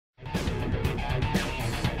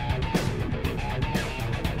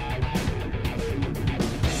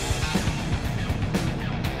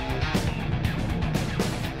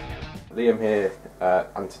Liam here,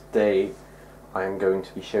 and today I am going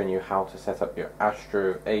to be showing you how to set up your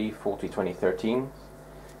Astro A40 2013,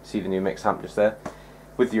 see the new mix amp just there,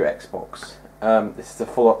 with your Xbox. This is a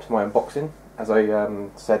follow-up to my unboxing. As I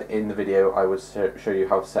said in the video, I would show you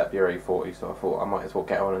how to set up your A40, so I thought I might as well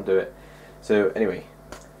get on and do it. So anyway,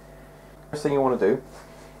 first thing you want to do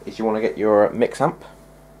is you want to get your mix amp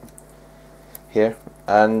here,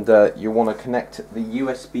 and you want to connect the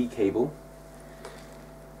USB cable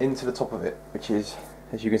into the top of it, which is,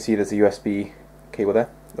 as you can see, there's a USB cable there,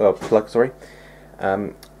 plug, sorry.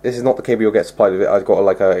 This is not the cable you'll get supplied with it. I've got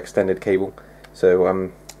like a extended cable,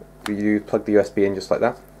 so you plug the USB in just like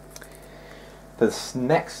that. The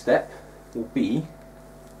next step will be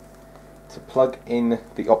to plug in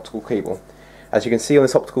the optical cable. As you can see on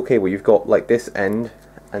this optical cable, you've got like this end,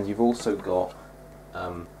 and you've also got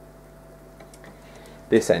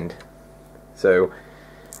this end. So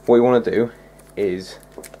what you want to do is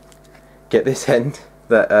get this end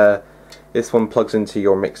that this one plugs into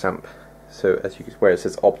your mix amp. So as you can see where it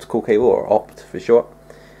says optical cable, or opt for short,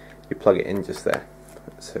 you plug it in just there.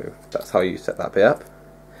 So that's how you set that bit up.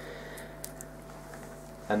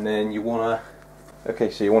 And then you wanna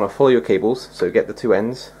you wanna follow your cables. So get the two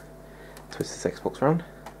ends, twist this Xbox around.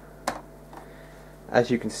 As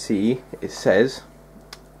you can see, it says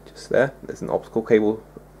just there, there's an optical cable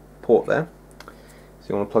port there. So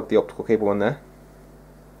you want to plug the optical cable in there,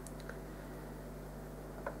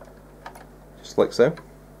 just like so.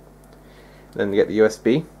 Then you get the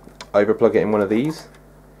USB, either plug it in one of these,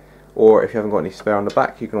 or if you haven't got any spare on the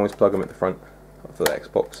back, you can always plug them at the front of the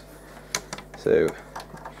Xbox. So you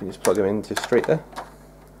can just plug them in just straight there,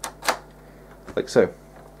 like so.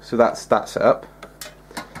 So that's that set up.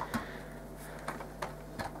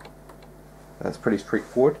 That's pretty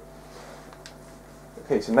straightforward.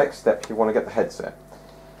 Okay, so next step, you want to get the headset,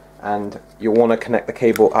 and you want to connect the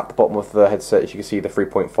cable at the bottom of the headset. As you can see, the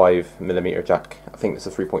 3.5mm jack. I think it's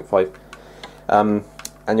a 3.5.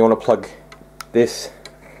 And you want to plug this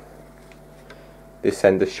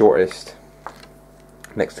end, the shortest,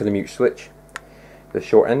 next to the mute switch. The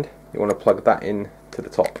short end, you want to plug that in to the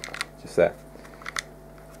top, just there.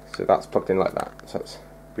 So that's plugged in like that. So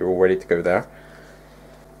you're all ready to go there.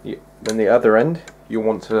 Then the other end, you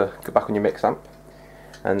want to go back on your mix amp.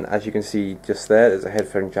 And as you can see just there, there's a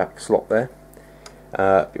headphone jack slot there.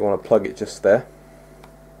 You want to plug it just there.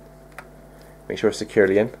 Make sure it's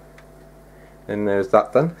securely in. And there's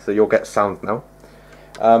that done, so you'll get sound now.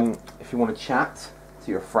 If you want to chat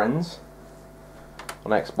to your friends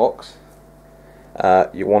on Xbox,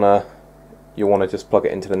 you wanna just plug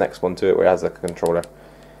it into the next one to it, where it has a controller.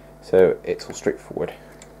 So it's all straightforward.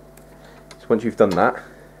 So once you've done that,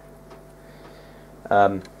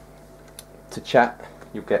 to chat,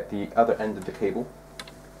 you'll get the other end of the cable,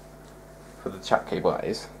 for the chat cable that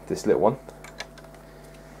is, this little one.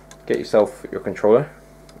 Get yourself your controller,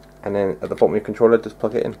 and then at the bottom of your controller just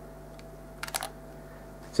plug it in.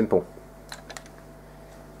 Simple.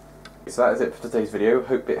 So that is it for today's video.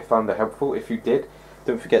 Hope you found it helpful. If you did,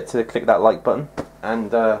 don't forget to click that like button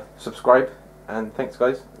and subscribe, and thanks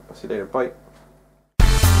guys. I'll see you later, bye.